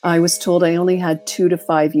I was told I only had 2 to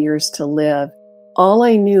 5 years to live. All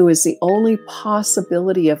I knew is the only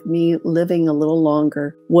possibility of me living a little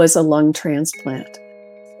longer was a lung transplant.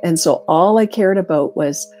 And so all I cared about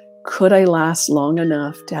was, could I last long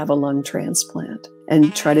enough to have a lung transplant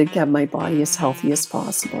and try to get my body as healthy as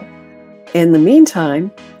possible? In the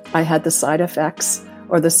meantime, I had the side effects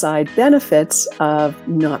or the side benefits of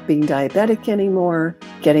not being diabetic anymore,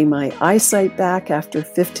 getting my eyesight back after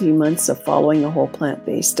 15 months of following a whole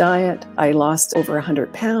plant-based diet. I lost over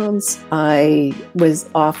 100 pounds. I was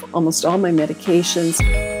off almost all my medications.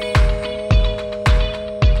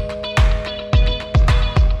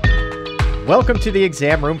 Welcome to the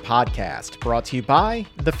Exam Room Podcast, brought to you by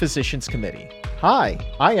the Physicians Committee. Hi,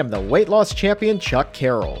 I am the weight loss champion, Chuck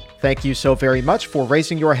Carroll. Thank you so very much for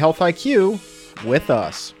raising your health IQ with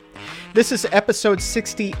us. This is episode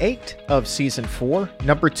 68 of season 4,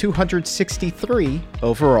 number 263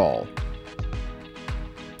 overall.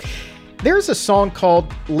 There's a song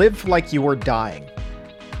called Live Like You Were Dying.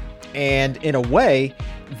 And in a way,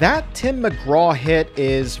 that Tim McGraw hit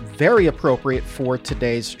is very appropriate for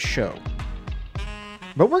today's show.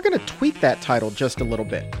 But we're going to tweak that title just a little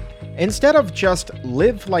bit. Instead of just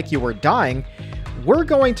Live Like You Were Dying, we're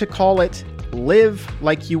going to call it Live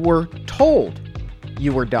Like You Were Told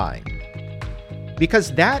You Were Dying.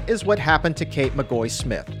 Because that is what happened to Kate McGoy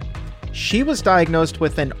Smith. She was diagnosed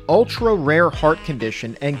with an ultra-rare heart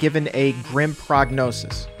condition and given a grim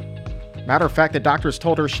prognosis. Matter of fact, the doctors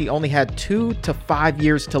told her she only had 2 to 5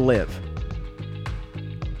 years to live.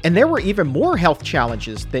 And there were even more health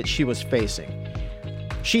challenges that she was facing.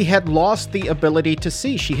 She had lost the ability to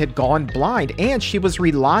see, she had gone blind, and she was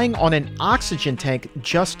relying on an oxygen tank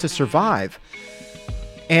just to survive.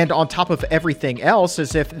 And on top of everything else,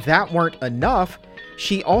 as if that weren't enough,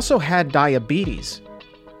 she also had diabetes.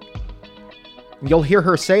 You'll hear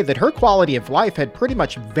her say that her quality of life had pretty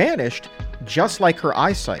much vanished, just like her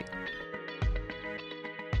eyesight.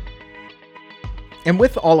 And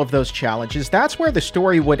with all of those challenges, that's where the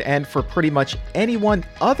story would end for pretty much anyone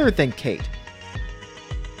other than Kate.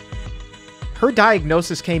 Her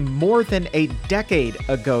diagnosis came more than a decade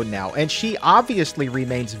ago now, and she obviously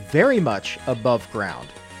remains very much above ground.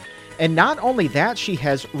 And not only that, she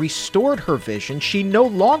has restored her vision. She no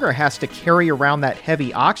longer has to carry around that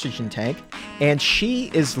heavy oxygen tank, and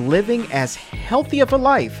she is living as healthy of a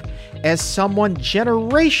life as someone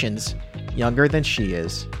generations younger than she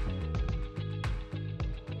is.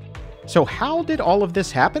 So how did all of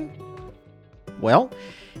this happen? Well,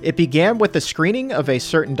 it began with the screening of a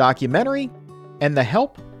certain documentary and the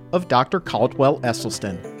help of Dr. Caldwell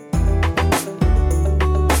Esselstyn.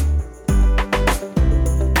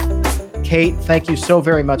 Kate, thank you so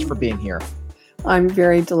very much for being here. I'm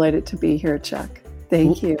very delighted to be here, Chuck.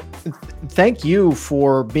 Thank you. Thank you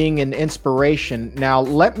for being an inspiration. Now,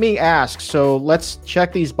 let me ask, so let's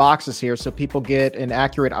check these boxes here so people get an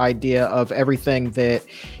accurate idea of everything that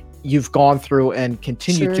you've gone through and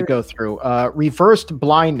continue to go through. Reversed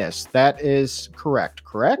blindness, that is correct?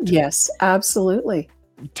 Yes, absolutely.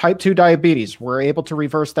 Type 2 diabetes, we're able to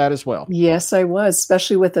reverse that as well. Yes, I was,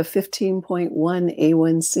 especially with a 15.1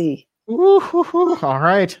 A1C. Ooh, all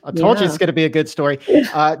right. I told you it's going to be a good story.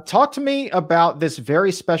 Talk to me about this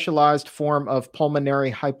very specialized form of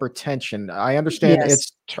pulmonary hypertension. I understand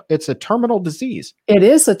it's a terminal disease. It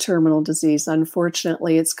is a terminal disease.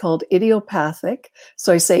 Unfortunately, it's called idiopathic.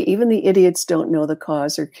 So I say even the idiots don't know the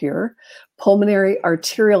cause or cure. Pulmonary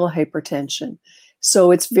arterial hypertension.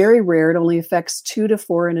 So it's very rare. It only affects 2 to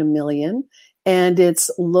 4 in a million. And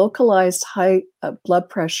it's localized high blood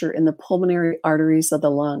pressure in the pulmonary arteries of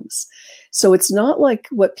the lungs. So it's not like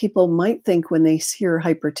what people might think when they hear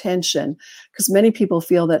hypertension, because many people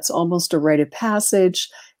feel that's almost a rite of passage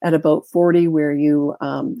at about 40, where you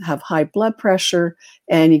have high blood pressure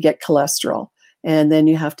and you get cholesterol, and then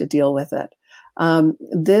you have to deal with it.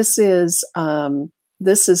 This is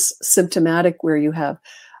symptomatic, where you have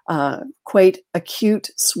quite acute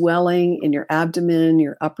swelling in your abdomen,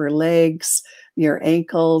 your upper legs, your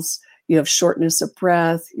ankles. You have shortness of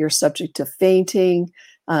breath. You're subject to fainting,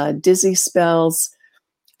 dizzy spells,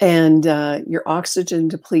 and your oxygen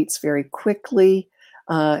depletes very quickly.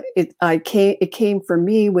 It came for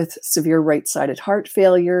me with severe right-sided heart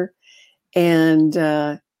failure, and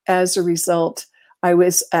as a result, and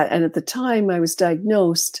at the time I was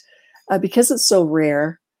diagnosed because it's so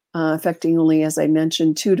rare. Affecting only, as I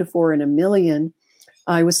mentioned, 2 to 4 in a million,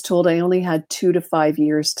 I was told I only had 2 to 5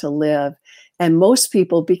 years to live. And most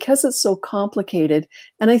people, because it's so complicated,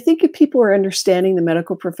 and I think if people are understanding the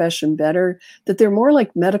medical profession better, that they're more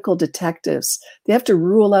like medical detectives. They have to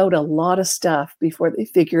rule out a lot of stuff before they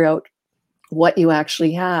figure out what you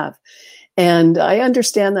actually have. And I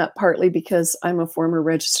understand that partly because I'm a former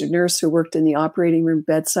registered nurse who worked in the operating room,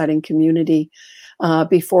 bedside, and community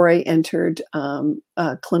before I entered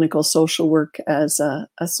clinical social work as a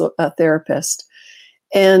therapist.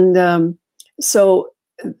 And so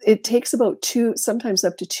it takes about sometimes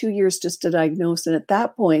up to 2 years just to diagnose. And at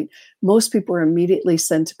that point, most people are immediately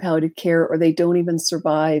sent to palliative care, or they don't even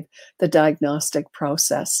survive the diagnostic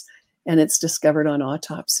process. And it's discovered on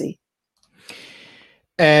autopsy.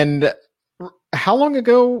 And how long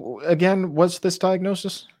ago, again, was this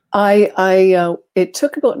diagnosis? It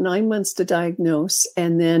took about 9 months to diagnose.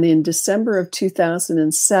 And then in December of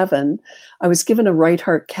 2007, I was given a right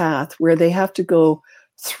heart cath where they have to go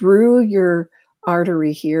through your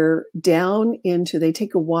artery here down into, they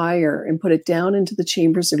take a wire and put it down into the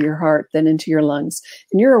chambers of your heart, then into your lungs.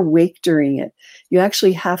 And you're awake during it. You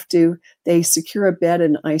actually have to, they secure a bed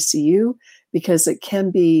in ICU because it can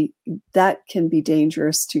be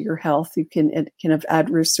dangerous to your health. It can have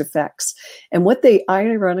adverse effects. And what they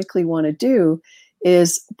ironically want to do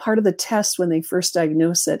is part of the test when they first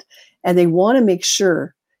diagnose it, and they want to make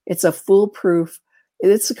sure it's a foolproof.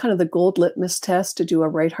 It's kind of the gold litmus test to do a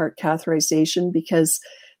right heart catheterization, because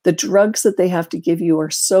the drugs that they have to give you are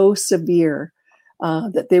so severe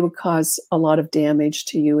that they would cause a lot of damage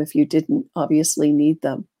to you if you didn't obviously need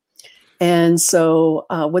them. And so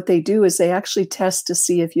what they do is they actually test to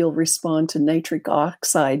see if you'll respond to nitric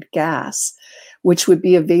oxide gas, which would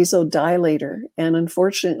be a vasodilator. And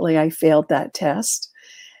unfortunately, I failed that test.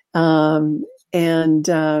 No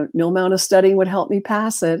amount of studying would help me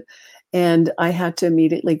pass it. And I had to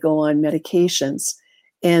immediately go on medications.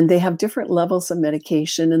 And they have different levels of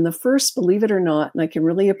medication. And the first, believe it or not, and I can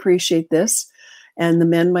really appreciate this, and the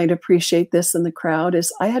men might appreciate this in the crowd,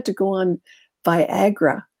 is I had to go on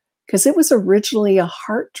Viagra because it was originally a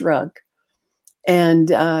heart drug.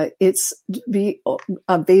 And it's a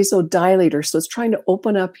vasodilator. So it's trying to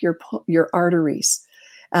open up your arteries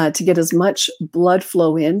to get as much blood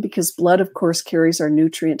flow in, because blood, of course, carries our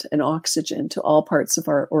nutrient and oxygen to all parts of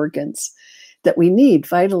our organs that we need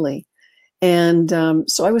vitally. And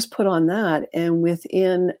so I was put on that. And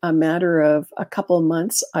within a matter of a couple of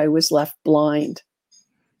months, I was left blind.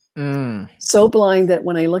 So blind that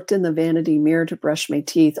when I looked in the vanity mirror to brush my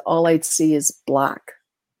teeth, all I'd see is black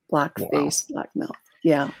face, black mouth.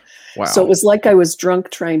 Yeah. Wow. So it was like I was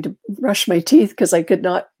drunk trying to brush my teeth because I could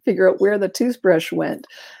not figure out where the toothbrush went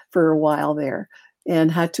for a while there,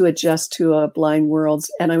 and had to adjust to a blind world.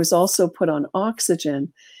 And I was also put on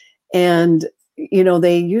oxygen. And,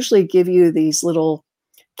 they usually give you these little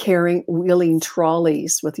wheeling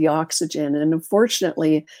trolleys with the oxygen. And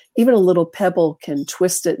unfortunately, even a little pebble can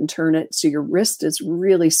twist it and turn it. So your wrist is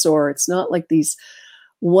really sore. It's not like these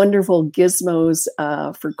wonderful gizmos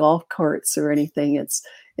for golf carts or anything.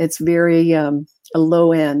 It's very a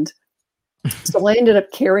low end. So I ended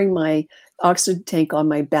up carrying my oxygen tank on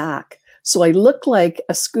my back. So I looked like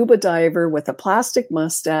a scuba diver with a plastic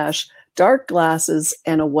mustache, dark glasses,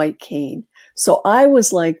 and a white cane. So I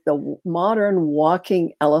was like the modern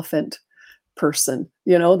walking elephant person,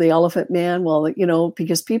 the elephant man. Well,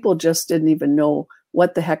 because people just didn't even know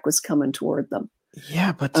what the heck was coming toward them.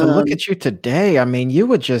 Yeah, but to look at you today, I mean, you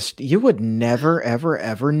would never, ever,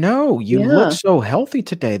 ever know. You look so healthy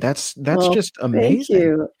today. That's just amazing. Thank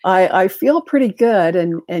you. I feel pretty good,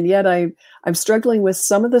 and yet I'm struggling with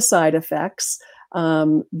some of the side effects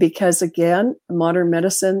because, again, modern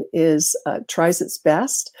medicine tries its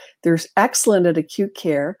best. They're excellent at acute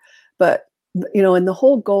care, but and the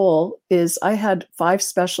whole goal is, I had 5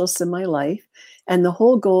 specialists in my life. And the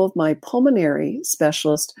whole goal of my pulmonary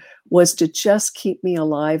specialist was to just keep me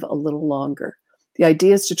alive a little longer. The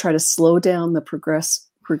idea is to try to slow down the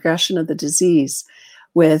progression of the disease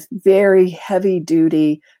with very heavy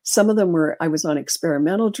duty. Some of them I was on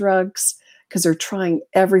experimental drugs because they're trying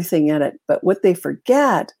everything at it. But what they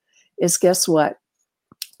forget is, guess what?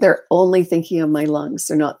 They're only thinking of my lungs.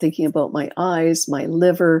 They're not thinking about my eyes, my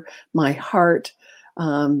liver, my heart,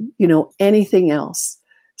 anything else.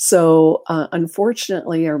 So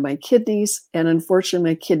unfortunately, or my kidneys, and unfortunately,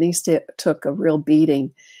 my kidneys took a real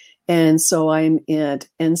beating. And so I'm at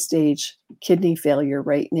end stage kidney failure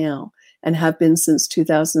right now, and have been since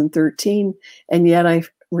 2013. And yet I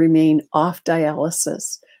remain off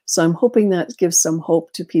dialysis. So I'm hoping that gives some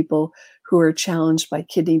hope to people who are challenged by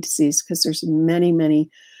kidney disease, because there's many, many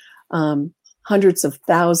hundreds of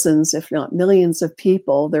thousands, if not millions of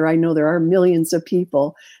people I know there are millions of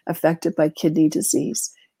people affected by kidney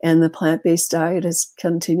disease. And the plant-based diet has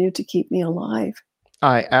continued to keep me alive.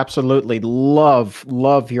 I absolutely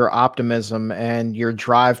love your optimism and your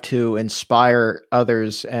drive to inspire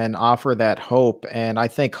others and offer that hope. And I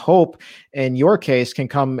think hope in your case can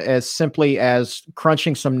come as simply as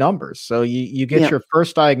crunching some numbers. So you get Yeah. your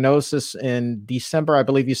first diagnosis in December, I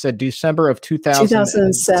believe you said December of 2007.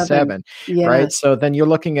 2007, right? Yes. So then you're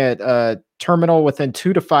looking at terminal within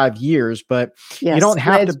 2 to 5 years, but you Yes. don't And I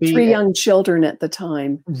have had to three be young children at the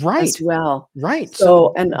time as right, well. right. So,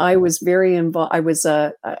 So and I was very involved. I was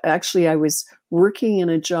actually I was working in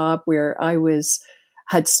a job where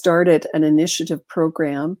had started an initiative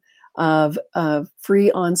program of a free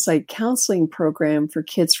on-site counseling program for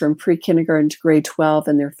kids from pre-kindergarten to grade 12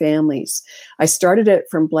 and their families. I started it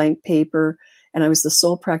from blank paper, and I was the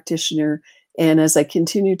sole practitioner. And as I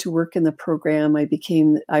continued to work in the program, I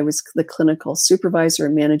was the clinical supervisor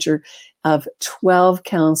and manager of 12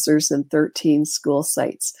 counselors and 13 school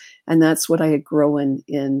sites. And that's what I had grown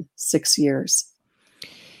in 6 years.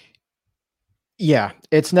 yeah,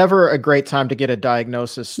 it's never a great time to get a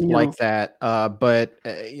diagnosis like No. that. But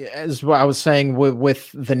as what I was saying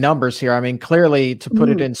with the numbers here, I mean, clearly, to put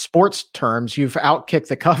it Mm. in sports terms, you've outkicked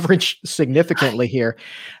the coverage significantly here.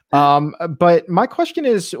 But my question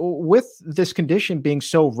is, with this condition being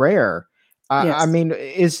so rare, I Yes. mean,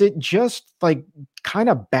 is it just like kind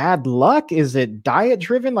of bad luck? Is it diet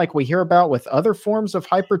driven, like we hear about with other forms of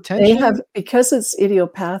They hypertension? have, because it's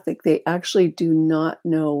idiopathic, they actually do not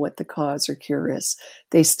know what the cause or cure is.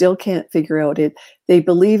 They still can't figure out it. They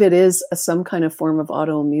believe it is some kind of form of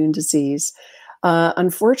autoimmune disease.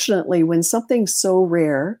 Unfortunately, when something's so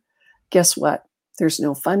rare, guess what? There's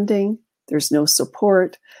no funding, there's no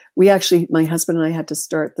support. My husband and I had to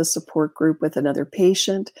start the support group with another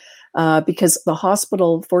patient because the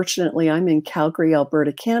hospital, fortunately, I'm in Calgary,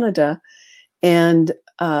 Alberta, Canada, and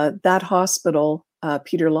that hospital,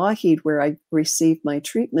 Peter Lougheed, where I received my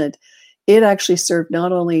treatment, it actually served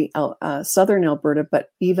not only southern Alberta, but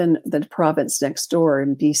even the province next door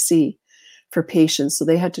in BC for patients. So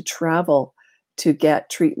they had to travel to get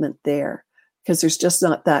treatment there because there's just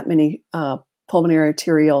not that many pulmonary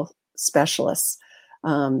arterial specialists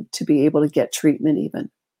to be able to get treatment even.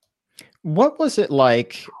 What was it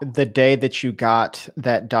like the day that you got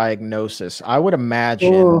that diagnosis? I would Oh,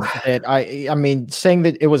 imagine that I mean, saying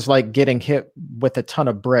that it was like getting hit with a ton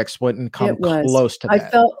of bricks wouldn't come it was. close to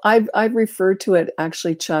that. I've referred to it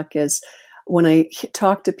actually, Chuck, as when I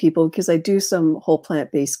talk to people, because I do some whole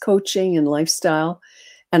plant-based coaching and lifestyle,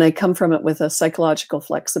 and I come from it with a psychological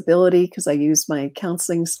flexibility because I use my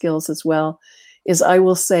counseling skills as well, is I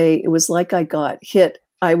will say it was like I got hit.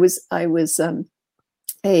 I was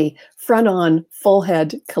a front-on full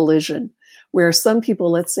head collision where some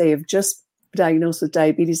people, let's say, have just diagnosed with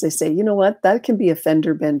diabetes. They say, you know what, that can be a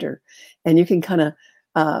fender bender, and you can kind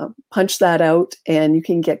of punch that out and you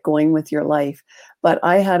can get going with your life. But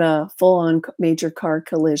I had a full-on major car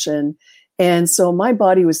collision, and so my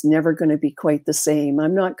body was never going to be quite the same.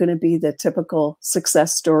 I'm not going to be the typical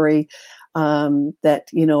success story that,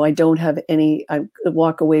 I don't have I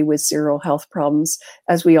walk away with zero health problems,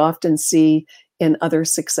 as we often see in other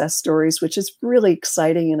success stories, which is really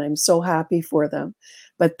exciting, and I'm so happy for them.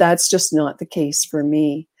 But that's just not the case for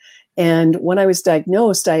me. And when I was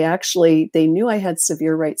diagnosed, they knew I had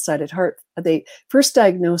severe right-sided heart. They first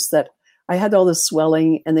diagnosed that I had all this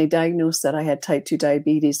swelling, and they diagnosed that I had type 2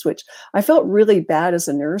 diabetes, which I felt really bad as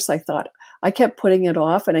a nurse. I thought I kept putting it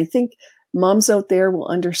off. And I think moms out there will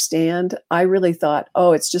understand. I really thought,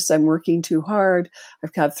 oh, it's just I'm working too hard.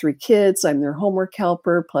 I've got 3 kids. I'm their homework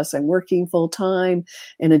helper. Plus, I'm working full time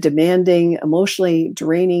in a demanding, emotionally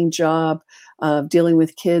draining job of dealing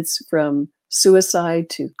with kids from suicide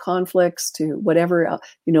to conflicts to whatever,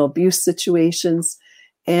 abuse situations.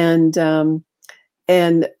 And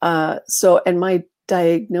my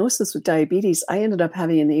diagnosis with diabetes, I ended up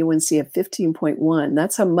having an A1C of 15.1.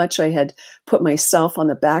 That's how much I had put myself on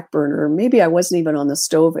the back burner. Maybe I wasn't even on the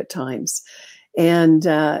stove at times. And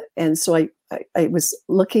so I was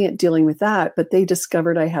looking at dealing with that, but they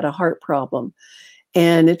discovered I had a heart problem.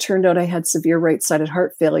 And it turned out I had severe right-sided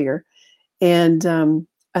heart failure. And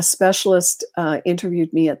a specialist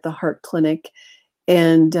interviewed me at the heart clinic,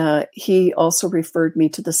 and he also referred me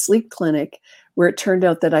to the sleep clinic, where it turned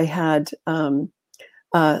out that I had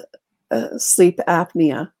sleep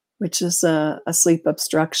apnea, which is a sleep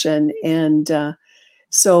obstruction. And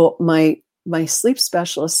so my sleep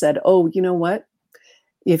specialist said, oh, you know what?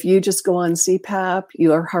 If you just go on CPAP,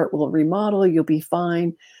 your heart will remodel, you'll be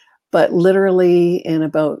fine. But literally in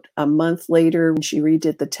about a month later, when she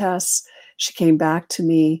redid the tests, she came back to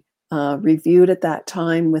me, reviewed at that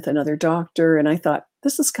time with another doctor. And I thought,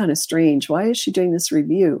 this is kind of strange. Why is she doing this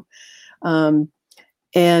review? And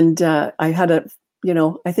I had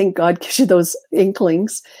I think God gives you those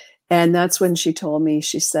inklings. And that's when she told me,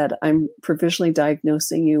 she said, I'm provisionally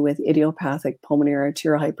diagnosing you with idiopathic pulmonary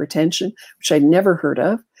arterial hypertension, which I'd never heard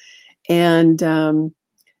of. And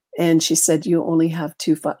she said, you only have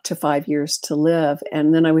 2 to 5 years to live.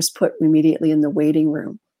 And then I was put immediately in the waiting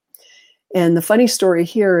room. And the funny story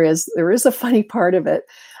here is there is a funny part of it.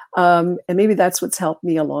 And maybe that's what's helped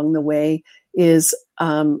me along the way is,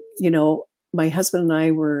 my husband and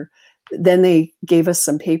I then they gave us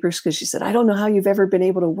some papers because she said, I don't know how you've ever been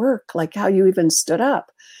able to work, like how you even stood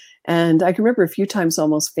up. And I can remember a few times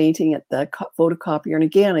almost fainting at the photocopier. And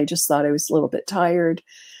again, I just thought I was a little bit tired.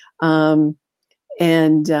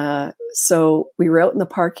 So we were out in the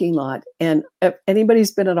parking lot, and if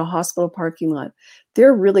anybody's been at a hospital parking lot,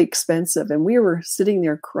 they're really expensive. And we were sitting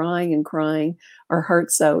there crying, our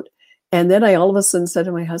hearts out. And then I all of a sudden said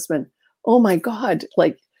to my husband, oh my God,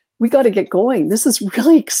 like, we got to get going. This is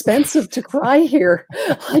really expensive to cry here.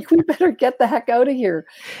 Like, we better get the heck out of here.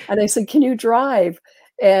 And I said, can you drive?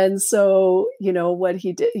 And so, what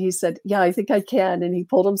he did, he said, yeah, I think I can. And he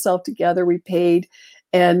pulled himself together. We paid.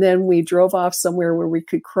 And then we drove off somewhere where we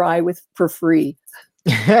could cry for free.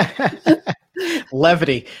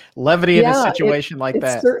 Levity in a situation like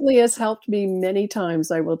that. It certainly has helped me many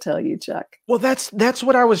times, I will tell you, Chuck. Well, that's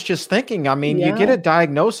what I was just thinking. I mean, you get a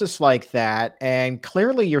diagnosis like that, and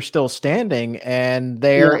clearly you're still standing. And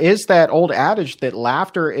there is that old adage that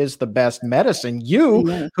laughter is the best medicine.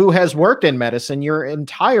 You, who has worked in medicine your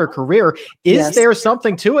entire career, is there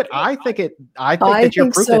something to it? I think that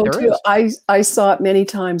you're proof that there is. I saw it many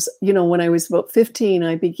times. When I was about 15,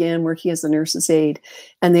 I began working as a nurse's aide,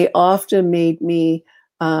 and they often made me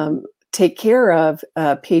take care of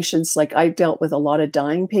patients. Like, I dealt with a lot of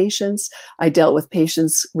dying patients. I dealt with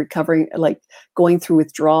patients recovering, like going through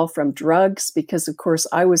withdrawal from drugs, because of course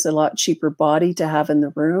I was a lot cheaper body to have in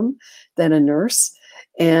the room than a nurse.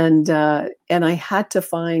 And I had to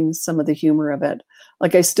find some of the humor of it.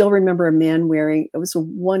 Like, I still remember a man it was a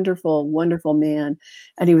wonderful, wonderful man.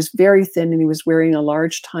 And he was very thin, and he was wearing a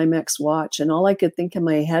large Timex watch. And all I could think in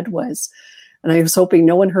my head was, and I was hoping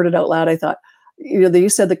no one heard it out loud, I thought, they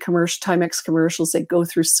said the Timex commercials, they go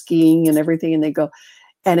through skiing and everything, and they go,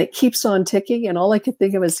 and it keeps on ticking. And all I could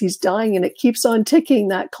think of is, he's dying, and it keeps on ticking,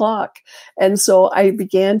 that clock. And so I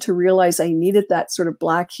began to realize I needed that sort of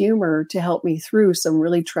black humor to help me through some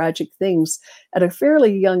really tragic things at a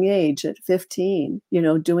fairly young age, at 15,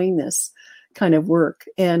 doing this kind of work.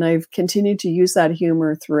 And I've continued to use that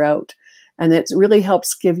humor throughout. And it really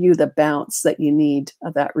helps give you the bounce that you need,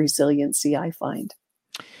 of that resiliency, I find.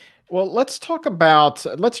 Well, let's try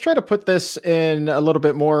to put this in a little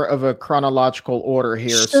bit more of a chronological order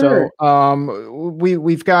here. Sure. So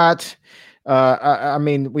we've got,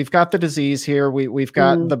 we've got the disease here. We've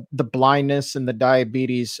got the blindness and the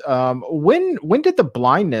diabetes. When did the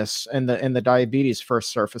blindness and the diabetes first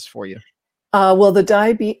surface for you? Well, the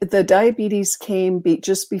diabetes came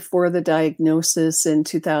just before the diagnosis in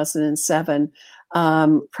 2007,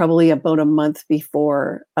 probably about a month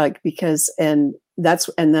before, that's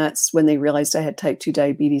when they realized I had type 2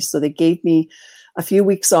 diabetes. So they gave me a few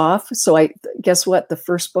weeks off. So guess what? The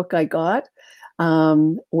first book I got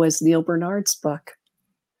was Neil Bernard's book,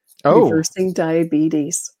 Reversing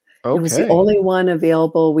Diabetes. Okay. It was the only one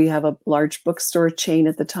available. We have a large bookstore chain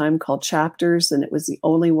at the time called Chapters, and it was the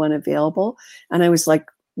only one available. And I was like,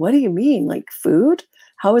 what do you mean? Like, food?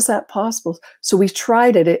 How is that possible? So we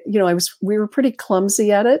tried it. We were pretty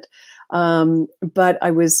clumsy at it, but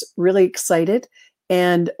I was really excited.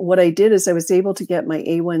 And what I did is I was able to get my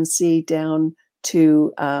A1C down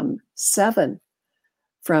to 7,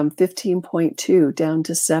 from 15.2 down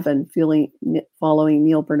to 7, following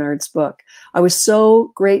Neil Bernard's book. I was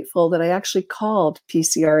so grateful that I actually called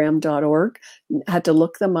PCRM.org, had to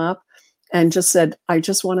look them up, and just said, I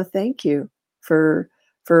just want to thank you for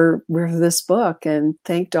this book, and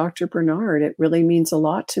thank Dr. Bernard. It really means a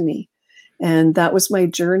lot to me. And that was my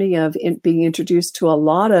journey of being introduced to a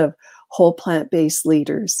lot of whole plant-based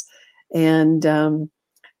leaders. And,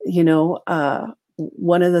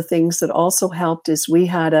 one of the things that also helped is we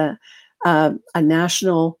had a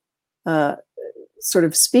national sort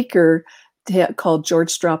of speaker called George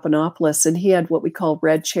Strophanopoulos, and he had what we call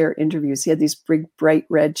red chair interviews. He had these big, bright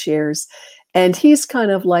red chairs, and he's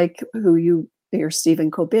kind of like you're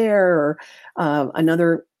Stephen Colbert, or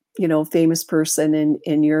another famous person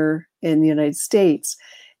in the United States.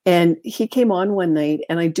 And he came on one night,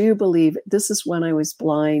 and I do believe this is when I was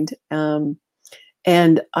blind.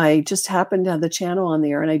 And I just happened to have the channel on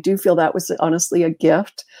there. And I do feel that was honestly a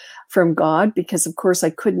gift from God, because of course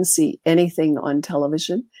I couldn't see anything on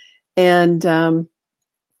television. And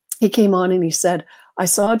he came on and he said, I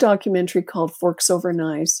saw a documentary called Forks Over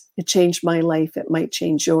Knives. It changed my life. It might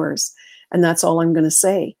change yours. And that's all I'm going to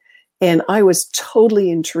say. And I was totally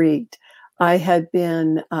intrigued. I had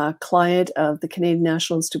been a client of the Canadian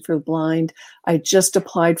National Institute for the Blind. I just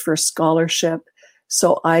applied for a scholarship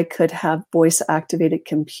so I could have voice-activated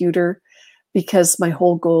computer, because my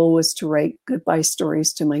whole goal was to write goodbye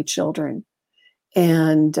stories to my children.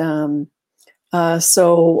 And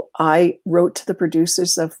so I wrote to the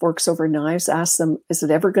producers of Forks Over Knives, asked them, is it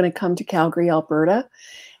ever going to come to Calgary, Alberta?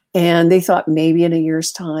 And they thought maybe in a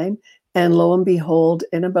year's time. And lo and behold,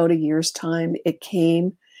 in about a year's time, it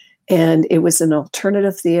came. And it was an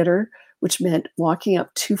alternative theater, which meant walking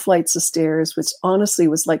up 2 flights of stairs, which honestly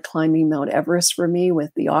was like climbing Mount Everest for me,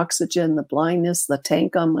 with the oxygen, the blindness, the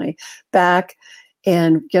tank on my back.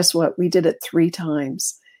 And guess what? We did it 3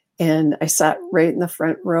 times. And I sat right in the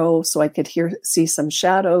front row so I could see some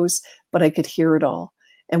shadows, but I could hear it all.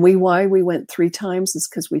 And why we went 3 times is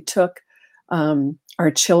because we took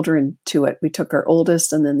our children to it. We took our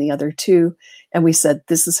oldest and then the other 2, and we said,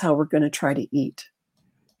 this is how we're going to try to eat.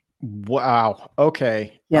 Wow.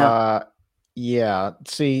 Okay. Yeah. Yeah.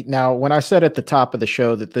 See, now when I said at the top of the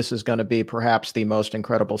show that this is going to be perhaps the most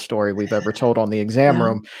incredible story we've ever told on the exam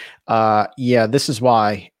room, this is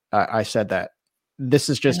why I said that. This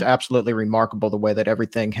is just absolutely remarkable, the way that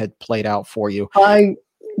everything had played out for you. I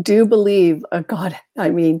do believe, God,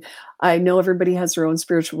 I mean, I know everybody has their own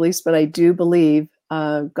spiritual beliefs, but I do believe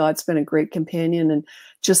God's been a great companion, and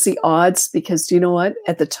just the odds, because do you know what?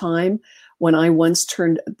 At the time, when I once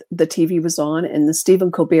the TV was on, and the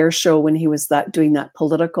Stephen Colbert show, when he was doing that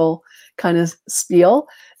political kind of spiel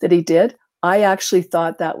that he did, I actually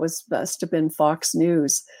thought that must have been Fox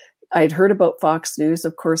News. I'd heard about Fox News.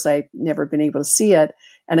 Of course, I'd never been able to see it.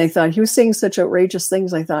 And I thought he was saying such outrageous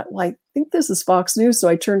things. I thought, well, I think this is Fox News. So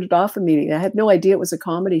I turned it off immediately. I had no idea it was a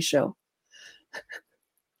comedy show.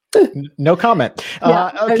 No comment. Okay.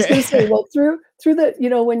 I was going to say, well, through the,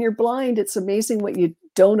 when you're blind, it's amazing what you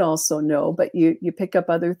don't also know, but you pick up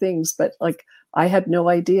other things. But like, I had no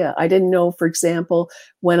idea. I didn't know, for example,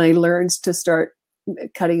 when I learned to start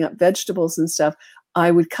cutting up vegetables and stuff,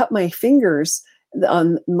 I would cut my fingers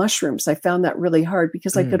on mushrooms. I found that really hard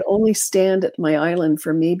because I could only stand at my island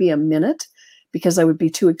for maybe a minute because I would be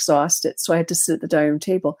too exhausted. So I had to sit at the dining room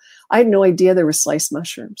table. I had no idea there were sliced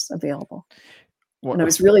mushrooms available. And I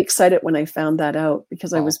was really excited when I found that out,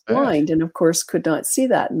 because I was blind and of course could not see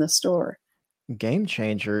that in the store. Game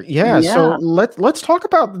changer. Yeah. So let's talk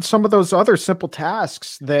about some of those other simple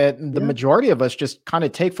tasks that the majority of us just kind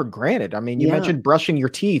of take for granted. I mean, you mentioned brushing your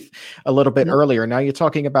teeth a little bit earlier. Now you're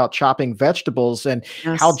talking about chopping vegetables, and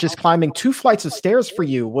how just climbing 2 flights of stairs for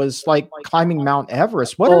you was like climbing Mount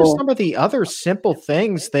Everest. What are some of the other simple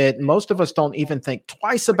things that most of us don't even think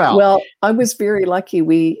twice about? Well, I was very lucky.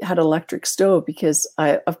 We had an electric stove because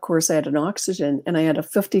of course I had an oxygen, and I had a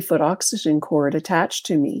 50-foot oxygen cord attached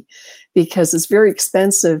to me, because it's very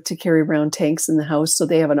expensive to carry around tanks in the house. So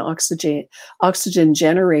they have an oxygen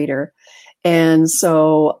generator. And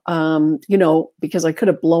so, because I could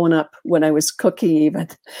have blown up when I was cooking even.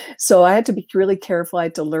 So I had to be really careful. I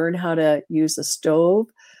had to learn how to use a stove,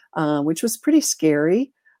 which was pretty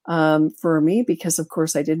scary for me, because of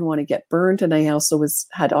course I didn't want to get burned. And I also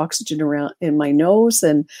had oxygen around in my nose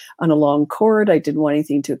and on a long cord. I didn't want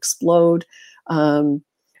anything to explode.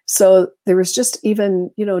 So there was just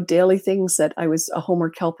even, daily things that I was a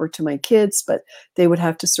homework helper to my kids, but they would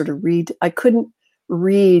have to sort of read. I couldn't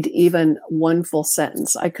read even one full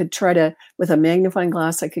sentence. I could try to, with a magnifying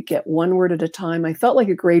glass, I could get one word at a time. I felt like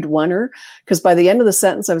a grade oneer, because by the end of the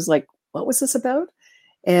sentence, I was like, what was this about?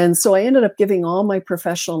 And so I ended up giving all my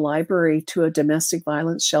professional library to a domestic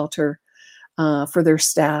violence shelter for their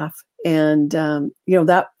staff. And,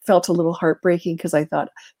 that felt a little heartbreaking, because I thought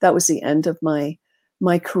that was the end of my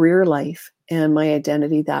career life and my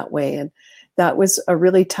identity that way. And that was a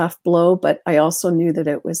really tough blow, but I also knew that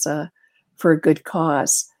it was for a good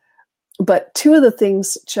cause. But 2 of the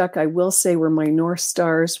things, Chuck, I will say were my North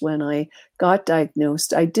Stars when I got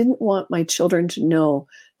diagnosed. I didn't want my children to know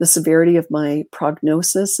the severity of my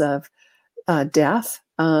prognosis of death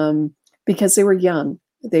because they were young.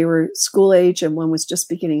 They were school age, and one was just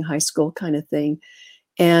beginning high school kind of thing.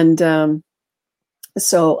 And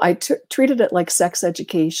so I treated it like sex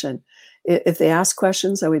education. If they asked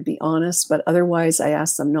questions, I would be honest, but otherwise I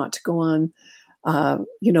asked them not to go on, on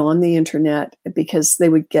the internet, because they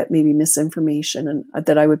would get maybe misinformation, and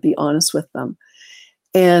that I would be honest with them.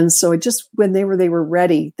 And so when they were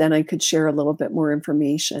ready, then I could share a little bit more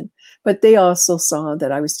information. But they also saw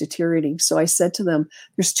that I was deteriorating. So I said to them,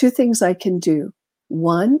 there's 2 things I can do.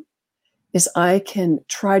 One is I can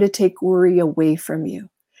try to take worry away from you.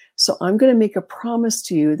 So I'm going to make a promise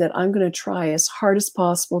to you that I'm going to try as hard as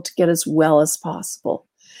possible to get as well as possible.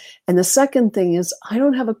 And the second thing is, I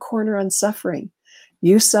don't have a corner on suffering.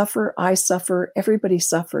 You suffer, I suffer, everybody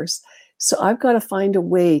suffers. So I've got to find a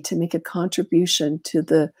way to make a contribution to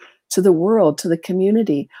the world, to the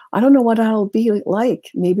community. I don't know what that'll be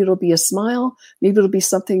like. Maybe it'll be a smile. Maybe it'll be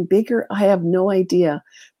something bigger. I have no idea,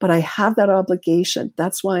 but I have that obligation.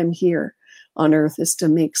 That's why I'm here on earth, is to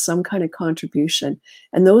make some kind of contribution.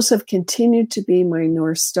 And those have continued to be my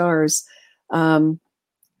North Stars, even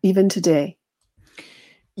today.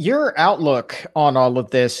 Your outlook on all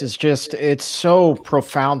of this is just, it's so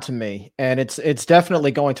profound to me, and it's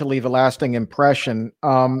definitely going to leave a lasting impression.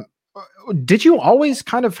 Did you always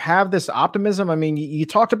kind of have this optimism? I mean, you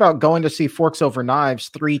talked about going to see Forks Over Knives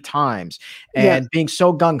 3 times and being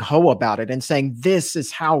so gung-ho about it and saying, this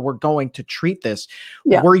is how we're going to treat this.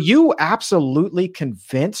 Yeah. Were you absolutely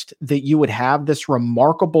convinced that you would have this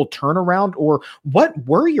remarkable turnaround, or what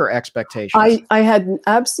were your expectations? I had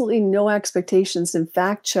absolutely no expectations. In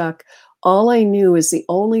fact, Chuck, all I knew is the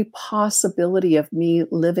only possibility of me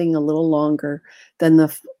living a little longer than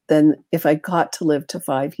if I got to live to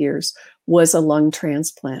 5 years was a lung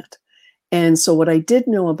transplant. And so what I did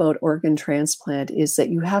know about organ transplant is that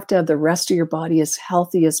you have to have the rest of your body as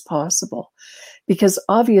healthy as possible, because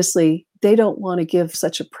obviously they don't want to give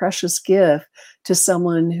such a precious gift to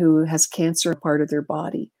someone who has cancer part of their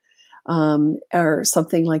body, or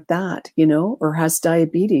something like that, or has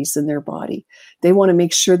diabetes in their body. They want to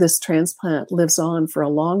make sure this transplant lives on for a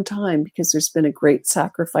long time because there's been a great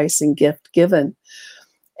sacrifice and gift given.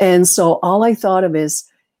 And so all I thought of is,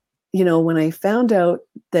 when I found out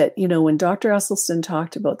that, when Dr. Esselstyn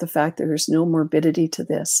talked about the fact that there's no morbidity to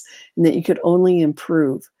this and that you could only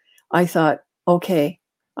improve, I thought, okay,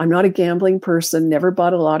 I'm not a gambling person, never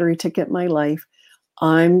bought a lottery ticket in my life.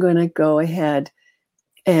 I'm going to go ahead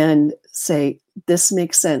and say, this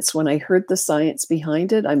makes sense. When I heard the science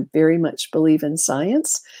behind it, I very much believe in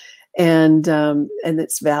science and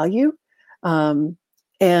its value.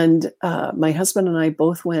 And my husband and I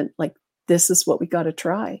both went like, this is what we got to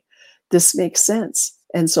try. This makes sense.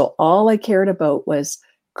 And so all I cared about was,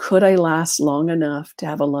 could I last long enough to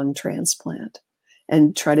have a lung transplant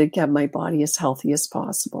and try to get my body as healthy as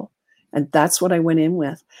possible? And that's what I went in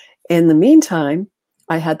with. In the meantime,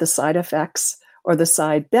 I had the side effects or the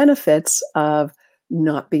side benefits of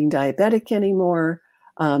not being diabetic anymore,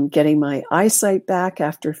 getting my eyesight back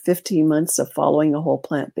after 15 months of following a whole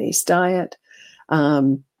plant-based diet,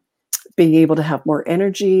 being able to have more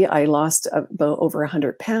energy. I lost about over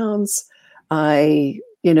 100 pounds. I,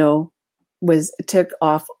 took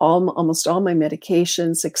off almost all my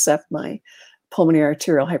medications except my pulmonary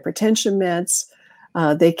arterial hypertension meds.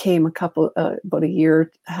 They came about a year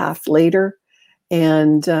and a half later.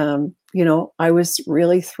 And, I was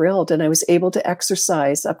really thrilled, and I was able to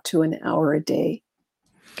exercise up to an hour a day.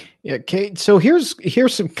 Yeah, Kate. So here's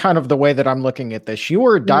some kind of the way that I'm looking at this. You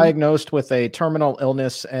were diagnosed with a terminal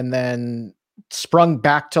illness and then sprung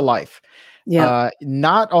back to life. Yeah.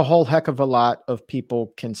 Not a whole heck of a lot of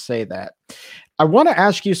people can say that. I want to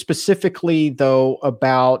ask you specifically, though,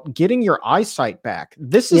 about getting your eyesight back.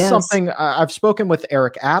 This is something I've spoken with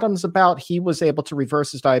Eric Adams about. He was able to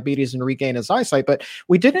reverse his diabetes and regain his eyesight, but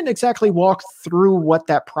we didn't exactly walk through what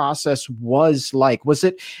that process was like. Was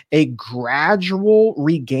it a gradual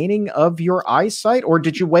regaining of your eyesight, or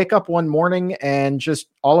did you wake up one morning and just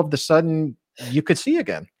all of a sudden you could see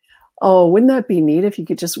again? Oh, wouldn't that be neat if you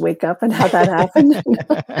could just wake up and have that happen?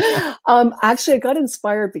 Actually, I got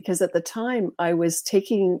inspired because at the time I was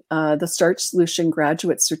taking the Starch Solution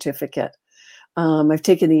graduate certificate. I've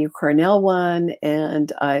taken the Cornell one,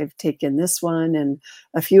 and I've taken this one and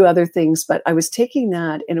a few other things, but I was taking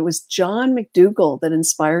that, and it was John McDougall that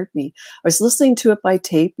inspired me. I was listening to it by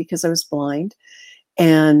tape because I was blind,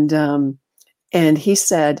 and he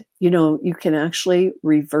said, you can actually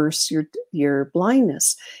reverse your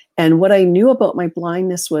blindness. And what I knew about my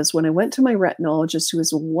blindness was when I went to my retinologist, who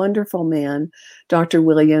was a wonderful man, Dr.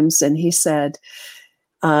 Williams, and he said,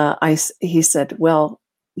 I said, what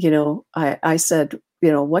can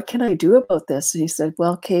I do about this? And he said,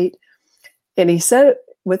 well, Kate, and he said it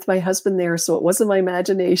with my husband there, so it wasn't my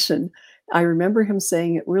imagination. I remember him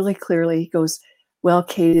saying it really clearly. He goes, well,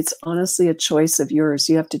 Kate, it's honestly a choice of yours.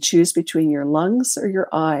 You have to choose between your lungs or your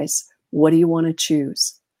eyes. What do you want to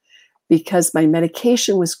choose? Because my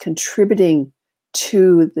medication was contributing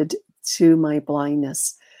to my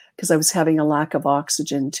blindness, because I was having a lack of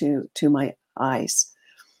oxygen to my eyes.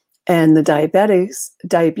 And the diabetes,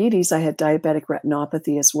 I had diabetic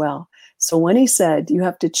retinopathy as well. So when he said, you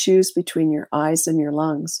have to choose between your eyes and your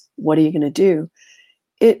lungs, what are you going to do?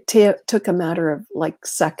 took a matter of like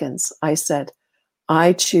seconds. I said,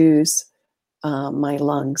 I choose my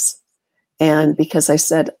lungs. And because I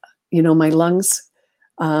said, my lungs,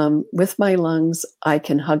 with my lungs, I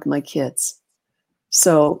can hug my kids.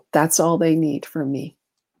 So that's all they need from me.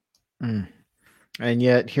 Mm. And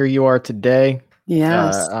yet here you are today.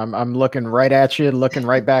 Yes. I'm looking right at you, looking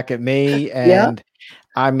right back at me. Yeah. And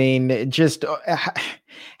I mean, just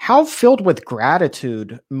how filled with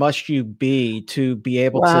gratitude must you be to be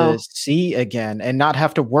able Wow. to see again and not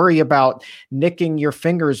have to worry about nicking your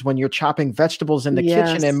fingers when you're chopping vegetables in the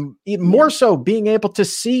kitchen, Yes. and more so being able to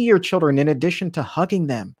see your children in addition to hugging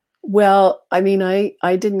them? Well, I mean, I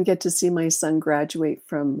didn't get to see my son graduate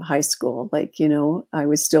from high school. Like, I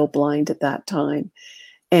was still blind at that time.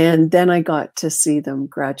 And then I got to see them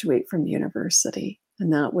graduate from university.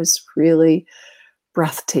 And that was really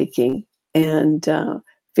breathtaking and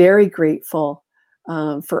very grateful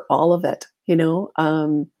for all of it.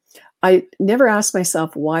 I never asked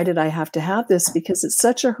myself, why did I have to have this? Because it's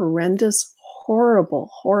such a horrendous, horrible,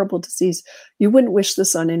 horrible disease. You wouldn't wish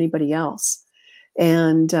this on anybody else.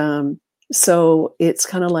 And so it's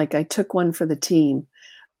kind of like I took one for the team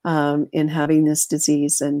in having this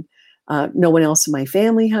disease. And no one else in my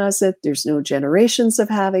family has it. There's no generations of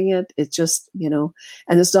having it. It's just, and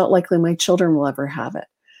it's not likely my children will ever have it.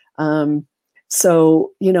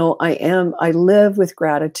 So, I live with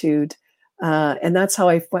gratitude. And that's how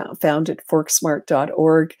I founded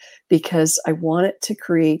ForkSmart.org, because I wanted to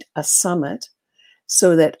create a summit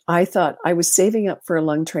so that I thought I was saving up for a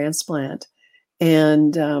lung transplant.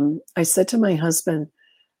 And I said to my husband,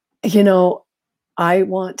 I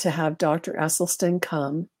want to have Dr. Esselstyn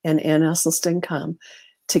come and Ann Esselstyn come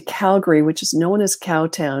to Calgary, which is known as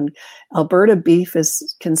Cowtown. Alberta beef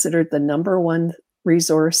is considered the number one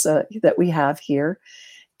resource that we have here.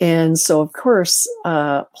 And so, of course,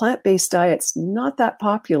 plant-based diet's not that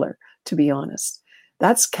popular, to be honest.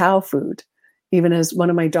 That's cow food. Even as one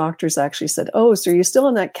of my doctors actually said, "Oh, so are you still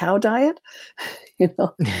on that cow diet?"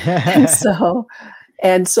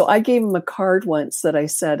 And so I gave him a card once that I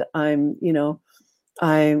said, I'm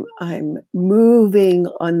moving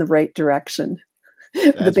on the right direction.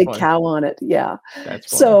 The big cow on it. Yeah.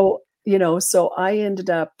 That's so, so I ended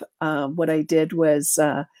up, what I did was,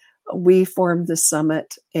 we formed the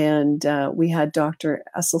summit, and we had Dr.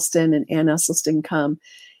 Esselstyn and Ann Esselstyn come,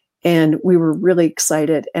 and we were really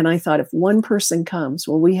excited. And I thought, if one person comes,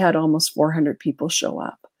 well, we had almost 400 people show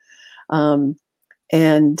up. And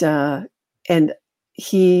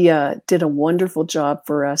he did a wonderful job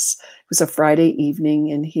for us. It was a Friday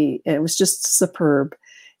evening, and it was just superb.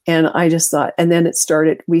 And I just thought, and then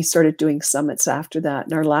we started doing summits after that.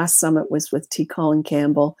 And our last summit was with T. Colin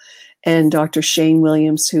Campbell and Dr. Shane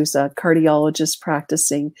Williams, who's a cardiologist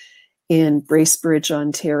practicing in Bracebridge,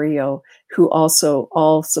 Ontario, who also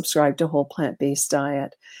all subscribe to whole plant-based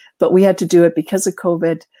diet. But we had to do it because of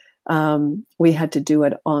COVID. We had to do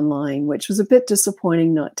it online, which was a bit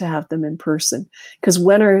disappointing not to have them in person. Because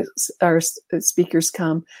when our speakers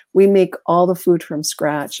come, we make all the food from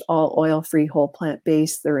scratch, all oil-free, whole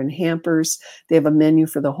plant-based. They're in hampers. They have a menu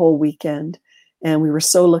for the whole weekend. And we were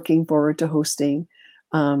so looking forward to hosting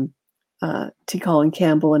T. Colin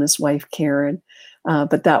Campbell and his wife, Karen.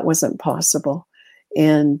 But that wasn't possible.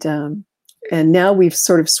 And now we've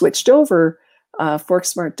sort of switched over.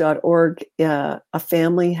 ForkSmart.org, a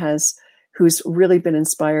family who's really been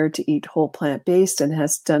inspired to eat whole plant-based and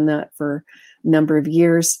has done that for a number of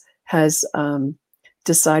years, has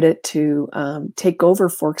decided to take over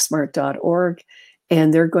ForkSmart.org,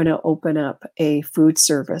 and they're going to open up a food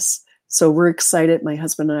service. So we're excited. My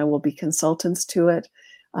husband and I will be consultants to it.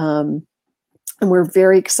 And we're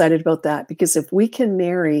very excited about that, because if we can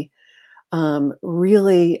marry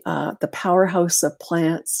really the powerhouse of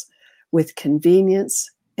plants with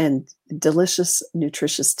convenience and delicious,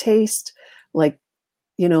 nutritious taste, we're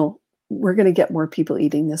going to get more people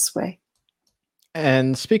eating this way.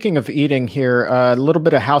 And speaking of eating here, a little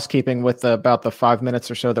bit of housekeeping with about the 5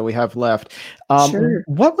 minutes or so that we have left. Sure.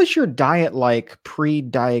 What was your diet like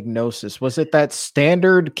pre-diagnosis? Was it that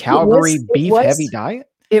standard Calgary beef heavy diet?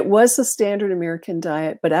 It was a standard American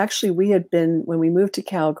diet, but actually when we moved to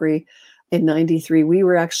Calgary in 93, we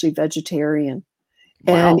were actually vegetarian.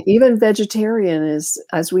 Wow. And even vegetarian is,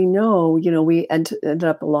 as we know, we ended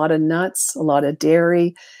up a lot of nuts, a lot of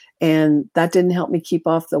dairy, and that didn't help me keep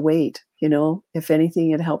off the weight. If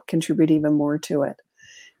anything, it helped contribute even more to it.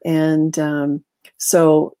 And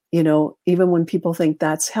so, even when people think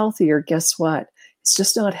that's healthier, guess what? It's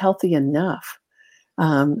just not healthy enough,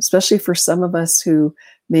 especially for some of us who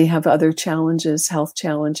may have other challenges, health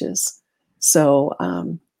challenges. So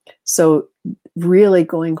really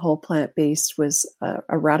going whole plant-based was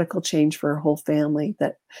a radical change for our whole family,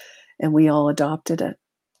 and we all adopted it.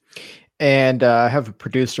 And I have a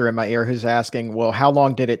producer in my ear who's asking, well, how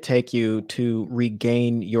long did it take you to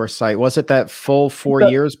regain your sight? Was it that full 4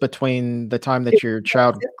 years between the time that your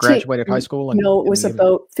child graduated high school? No, it was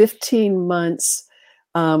about 15 months.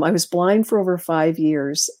 I was blind for over 5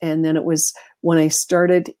 years. And then it was when I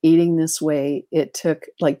started eating this way, it took,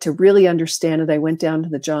 like, to really understand it, I went down to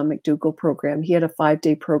the John McDougall program. He had a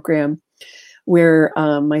 5-day program where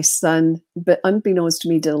my son, but unbeknownst to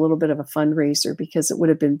me, did a little bit of a fundraiser because it would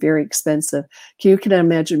have been very expensive. You can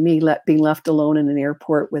imagine me being left alone in an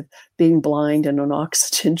airport with being blind and on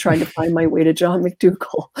oxygen, trying to find my way to John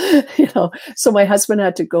McDougall. So my husband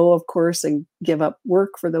had to go, of course, and give up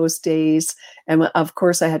work for those days, and of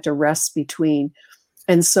course I had to rest between.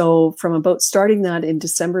 And so from about starting that in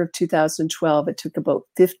December of 2012, it took about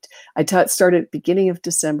started at beginning of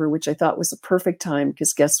December, which I thought was a perfect time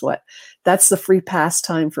because guess what? That's the free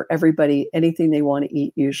pastime for everybody, anything they want to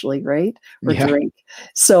eat usually, right? Or drink.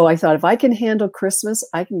 So I thought if I can handle Christmas,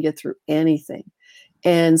 I can get through anything.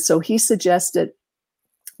 And so John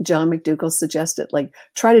McDougall suggested, like,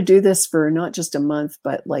 try to do this for not just a month,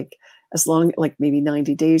 but like as long, like maybe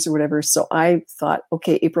 90 days or whatever. So I thought,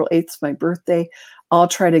 okay, April 8th is my birthday. I'll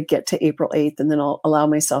try to get to April 8th and then I'll allow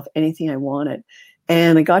myself anything I wanted.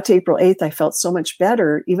 And I got to April 8th. I felt so much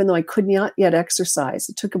better, even though I could not yet exercise.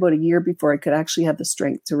 It took about a year before I could actually have the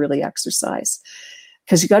strength to really exercise.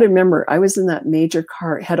 Because you got to remember, I was in that major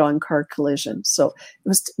head-on car collision. So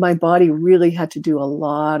my body really had to do a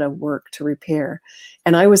lot of work to repair.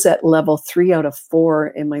 And I was at level 3 out of 4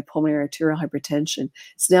 in my pulmonary arterial hypertension.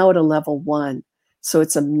 It's now at a level 1. So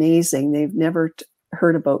it's amazing. They've never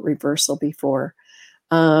heard about reversal before.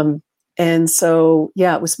 And so,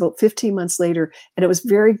 yeah, it was about 15 months later, and it was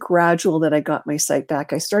very gradual that I got my sight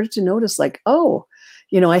back. I started to notice, like,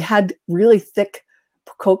 I had really thick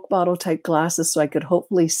Coke bottle type glasses, so I could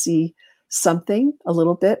hopefully see something a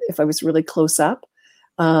little bit if I was really close up.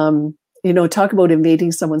 Talk about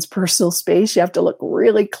invading someone's personal space. You have to look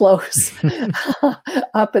really close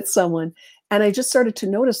up at someone. And I just started to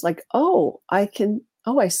notice, like,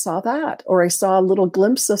 I saw that, or I saw a little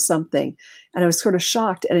glimpse of something, and I was sort of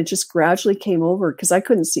shocked, and it just gradually came over because I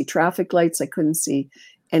couldn't see traffic lights. I couldn't see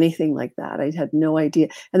anything like that. I had no idea.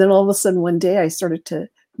 And then all of a sudden one day I started to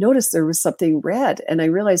notice there was something red, and I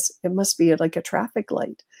realized it must be like a traffic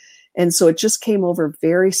light. And so it just came over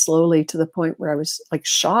very slowly to the point where I was like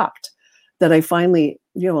shocked that I finally,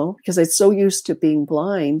 because I'm so used to being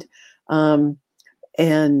blind, and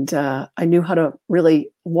I knew how to really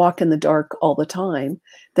walk in the dark all the time,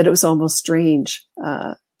 that it was almost strange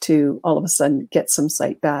to all of a sudden get some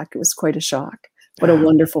sight back. It was quite a shock, but a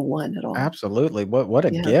wonderful one at all. Absolutely. What a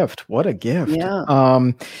gift. What a gift.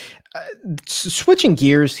 Yeah. Switching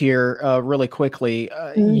gears here really quickly,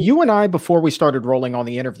 you and I, before we started rolling on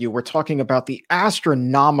the interview, were talking about the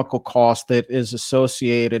astronomical cost that is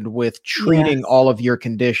associated with treating all of your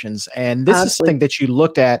conditions. And this is something that you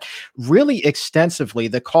looked at really extensively,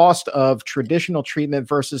 the cost of traditional treatment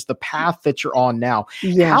versus the path that you're on now.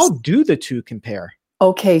 Yes. How do the two compare?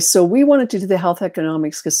 Okay, so we wanted to do the health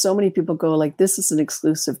economics because so many people go like, this is an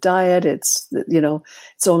exclusive diet. It's,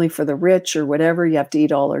 it's only for the rich or whatever. You have to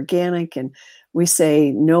eat all organic. And we say,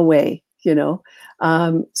 no way,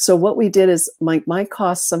 So what we did is my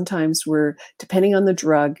costs sometimes were, depending on the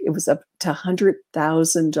drug, it was up to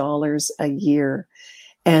 $100,000 a year.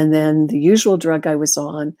 And then the usual drug I was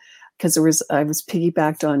on, because I was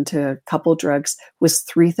piggybacked onto a couple drugs, was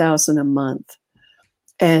 $3,000 a month.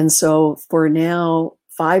 And so for now,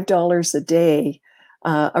 $5 a day,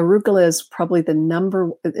 arugula is probably the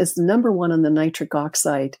number one on the nitric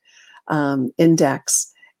oxide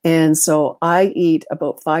index. And so I eat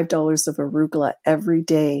about $5 of arugula every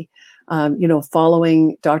day,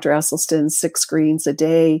 following Dr. Esselstyn's 6 greens a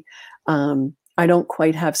day. I don't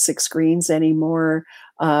quite have 6 greens anymore,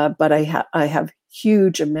 but I have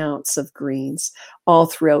huge amounts of greens all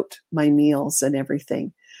throughout my meals and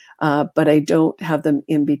everything. But I don't have them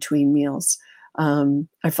in between meals.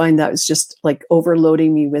 I find that was just like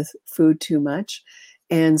overloading me with food too much.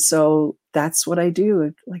 And so that's what I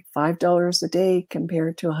do, like $5 a day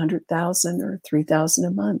compared to $100,000 or $3,000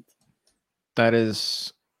 a month. That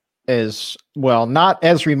is well, not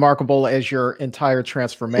as remarkable as your entire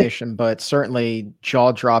transformation, but certainly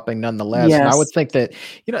jaw-dropping nonetheless. Yes. And I would think that,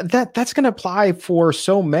 that's going to apply for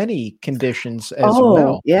so many conditions as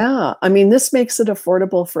well. Yeah. I mean, this makes it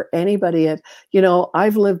affordable for anybody.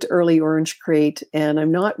 I've lived early Orange Crate, and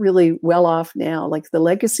I'm not really well off now. Like, the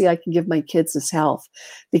legacy I can give my kids is health,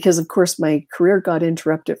 because of course my career got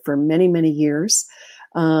interrupted for many, many years.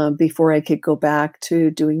 before I could go back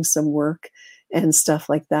to doing some work and stuff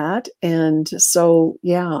like that. And so,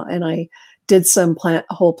 yeah, and I did some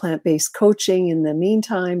whole plant-based coaching in the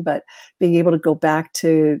meantime, but being able to go back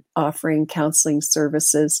to offering counseling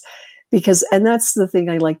services because, and that's the thing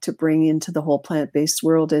I like to bring into the whole plant-based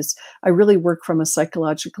world is I really work from a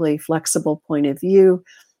psychologically flexible point of view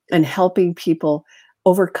and helping people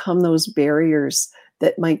overcome those barriers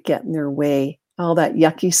that might get in their way. All that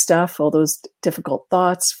yucky stuff, all those difficult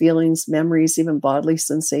thoughts, feelings, memories, even bodily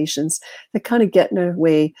sensations that kind of get in our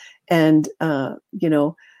way and,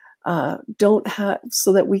 don't have,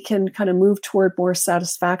 so that we can kind of move toward more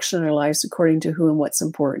satisfaction in our lives according to who and what's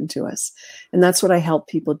important to us. And that's what I help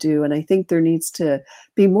people do. And I think there needs to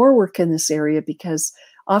be more work in this area because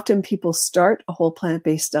often people start a whole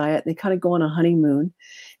plant-based diet and they kind of go on a honeymoon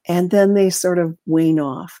and then they sort of wane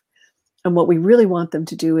off. And what we really want them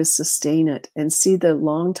to do is sustain it and see the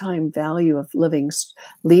long-time value of living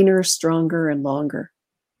leaner, stronger, and longer.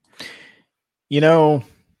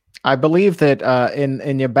 I believe that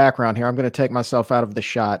in your background here, I'm going to take myself out of the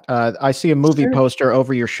shot. I see a movie poster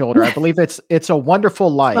over your shoulder. I believe It's a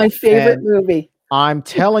Wonderful Life. My favorite movie. I'm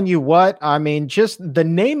telling you what, I mean, just the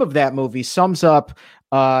name of that movie sums up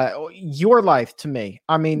your life to me.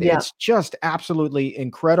 I mean, It's just absolutely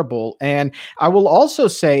incredible. And I will also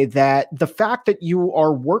say that the fact that you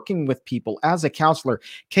are working with people as a counselor,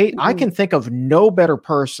 Kate, I can think of no better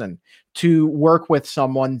person to work with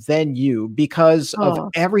someone than you because of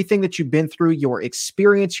everything that you've been through, your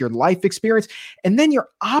experience, your life experience, and then your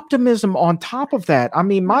optimism on top of that. I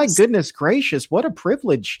mean, my goodness gracious, what a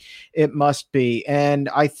privilege it must be. And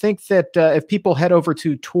I think that if people head over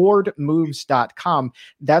to towardmoves.com,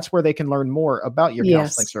 that's where they can learn more about your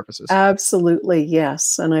counseling services. Absolutely.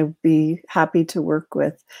 Yes. And I'd be happy to work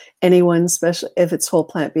with anyone, especially if it's whole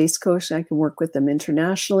plant-based coaching. I can work with them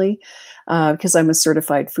internationally because I'm a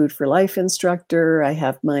certified Food for Life instructor. I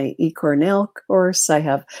have my eCornell course. I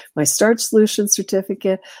have my Starch Solution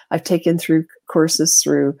certificate. I've taken through courses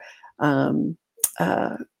through the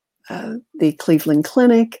Cleveland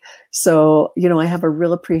Clinic. So, I have a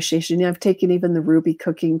real appreciation. I've taken even the Ruby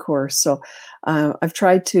cooking course. So I've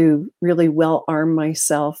tried to really well arm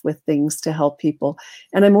myself with things to help people.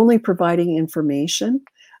 And I'm only providing information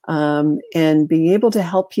and being able to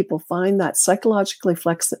help people find that psychological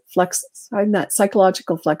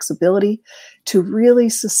flexibility to really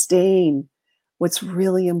sustain what's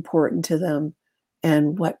really important to them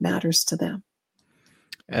and what matters to them.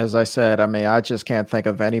 As I said, I mean, I just can't think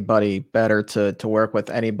of anybody better to work with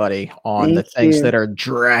anybody on the things that are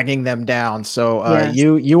dragging them down. So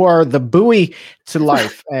you are the buoy to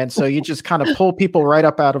life. And so you just kind of pull people right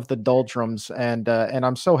up out of the doldrums. And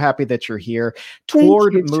I'm so happy that you're here.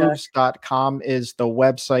 Towardmoves.com is the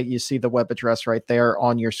website. You see the web address right there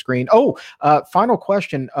on your screen. Final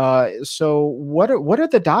question. So what do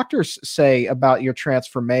the doctors say about your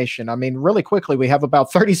transformation? I mean, really quickly, we have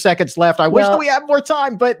about 30 seconds left. I wish that we had more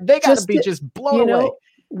time, but they got to be just blown away.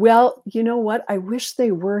 Well, you know what? I wish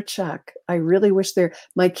they were, Chuck. I really wish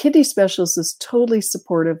my kidney specialist is totally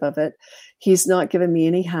supportive of it. He's not given me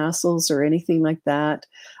any hassles or anything like that.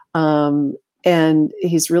 And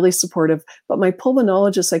he's really supportive. But my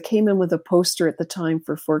pulmonologist, I came in with a poster at the time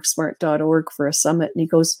for forksmart.org for a summit. And he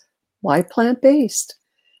goes, why plant-based?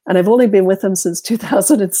 And I've only been with him since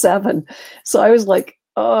 2007. So I was like,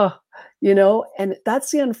 and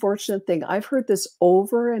that's the unfortunate thing. I've heard this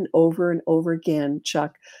over and over and over again,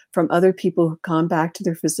 Chuck, from other people who've gone back to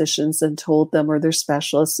their physicians and told them or their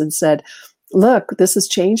specialists and said, look, this has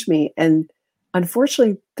changed me. And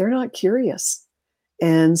unfortunately, they're not curious.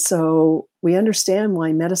 And so we understand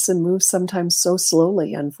why medicine moves sometimes so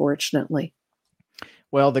slowly, unfortunately.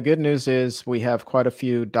 Well, the good news is we have quite a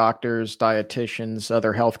few doctors, dietitians,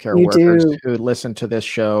 other healthcare workers who listen to this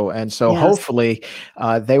show. And so hopefully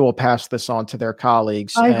they will pass this on to their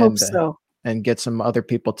colleagues. I hope so. And get some other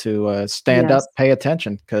people to stand up, pay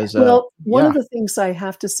attention. Because one of the things I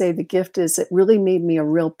have to say, the gift is it really made me a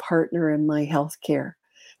real partner in my healthcare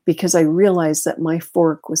because I realized that my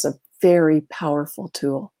fork was a very powerful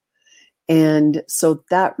tool. And so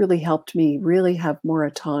that really helped me really have more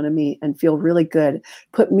autonomy and feel really good,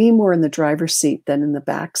 put me more in the driver's seat than in the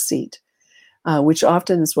back seat, which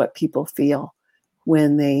often is what people feel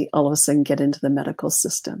when they all of a sudden get into the medical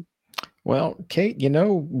system. Well, Kate,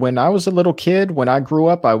 when I was a little kid, when I grew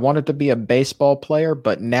up, I wanted to be a baseball player.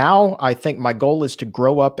 But now I think my goal is to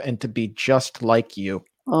grow up and to be just like you.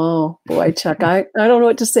 Oh, boy, Chuck, I don't know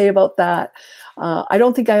what to say about that. I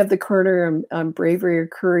don't think I have the corner bravery or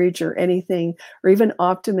courage or anything, or even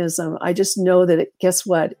optimism. I just know that guess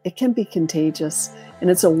what? It can be contagious, and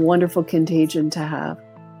it's a wonderful contagion to have.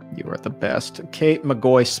 You are the best. Kate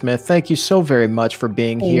McGoy Smith, thank you so very much for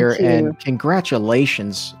being here. And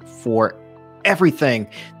congratulations for everything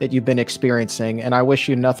that you've been experiencing. And I wish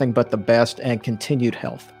you nothing but the best and continued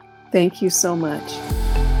health. Thank you so much.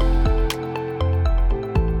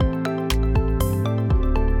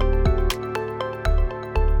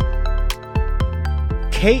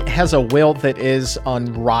 Kate has a will that is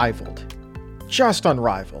unrivaled, just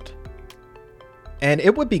unrivaled. And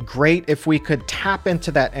it would be great if we could tap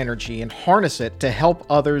into that energy and harness it to help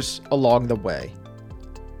others along the way.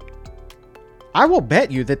 I will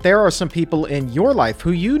bet you that there are some people in your life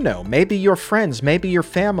who you know, maybe your friends, maybe your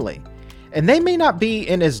family, and they may not be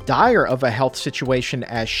in as dire of a health situation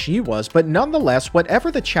as she was, but nonetheless,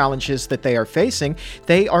 whatever the challenges that they are facing,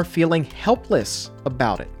 they are feeling helpless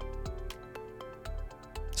about it.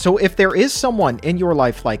 So if there is someone in your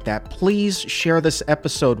life like that, please share this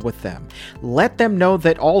episode with them. Let them know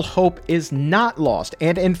that all hope is not lost.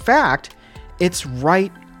 And in fact, it's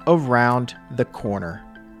right around the corner.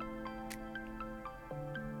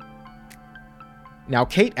 Now,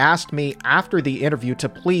 Kate asked me after the interview to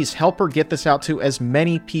please help her get this out to as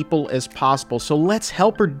many people as possible. So let's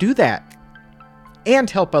help her do that and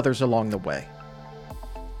help others along the way.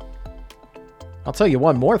 I'll tell you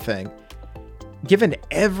one more thing. Given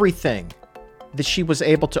everything that she was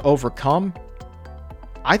able to overcome,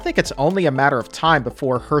 I think it's only a matter of time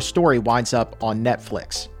before her story winds up on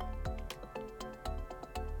Netflix.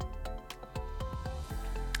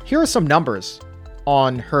 Here are some numbers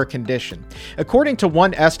on her condition. According to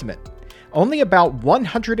one estimate, only about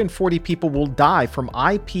 140 people will die from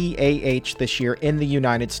IPAH this year in the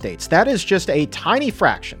United States. That is just a tiny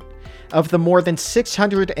fraction of the more than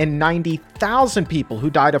 690,000 people who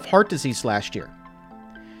died of heart disease last year.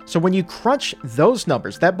 So when you crunch those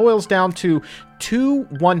numbers, that boils down to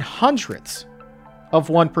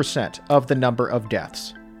 0.02% of the number of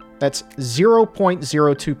deaths. That's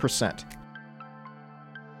 0.02%.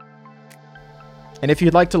 And if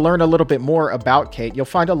you'd like to learn a little bit more about Kate, you'll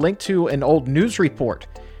find a link to an old news report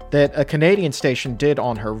that a Canadian station did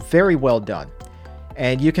on her. Very well done.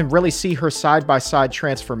 And you can really see her side-by-side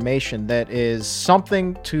transformation that is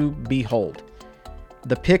something to behold.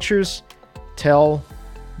 The pictures tell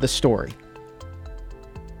the story.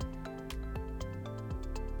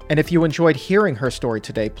 And if you enjoyed hearing her story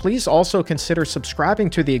today, please also consider subscribing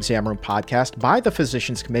to the Exam Room Podcast by the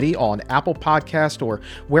Physicians Committee on Apple Podcast or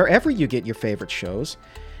wherever you get your favorite shows.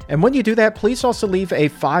 And when you do that, please also leave a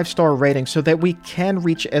 5-star rating so that we can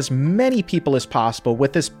reach as many people as possible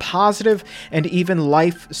with this positive and even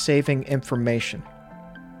life-saving information.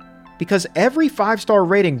 Because every 5-star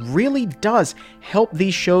rating really does help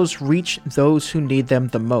these shows reach those who need them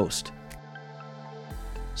the most.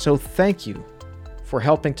 So thank you for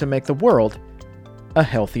helping to make the world a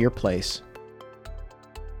healthier place.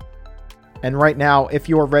 And right now, if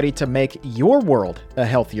you're ready to make your world a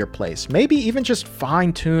healthier place, maybe even just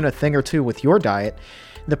fine-tune a thing or two with your diet,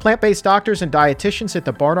 the plant-based doctors and dietitians at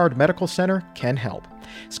the Barnard Medical Center can help.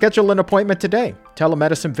 Schedule an appointment today.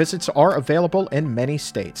 Telemedicine visits are available in many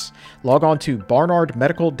states. Log on to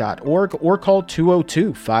barnardmedical.org or call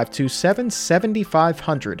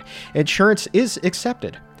 202-527-7500. Insurance is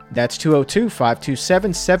accepted. That's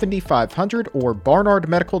 202-527-7500 or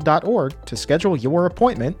barnardmedical.org to schedule your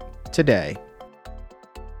appointment today.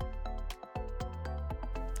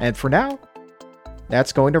 And for now,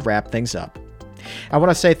 that's going to wrap things up. I want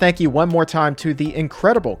to say thank you one more time to the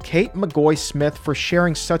incredible Kate McGoy Smith for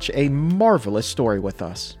sharing such a marvelous story with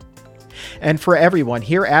us. And for everyone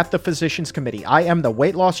here at the Physicians Committee, I am the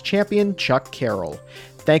weight loss champion, Chuck Carroll.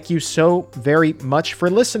 Thank you so very much for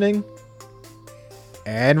listening.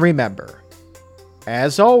 And remember,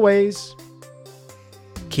 as always,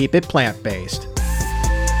 keep it plant-based.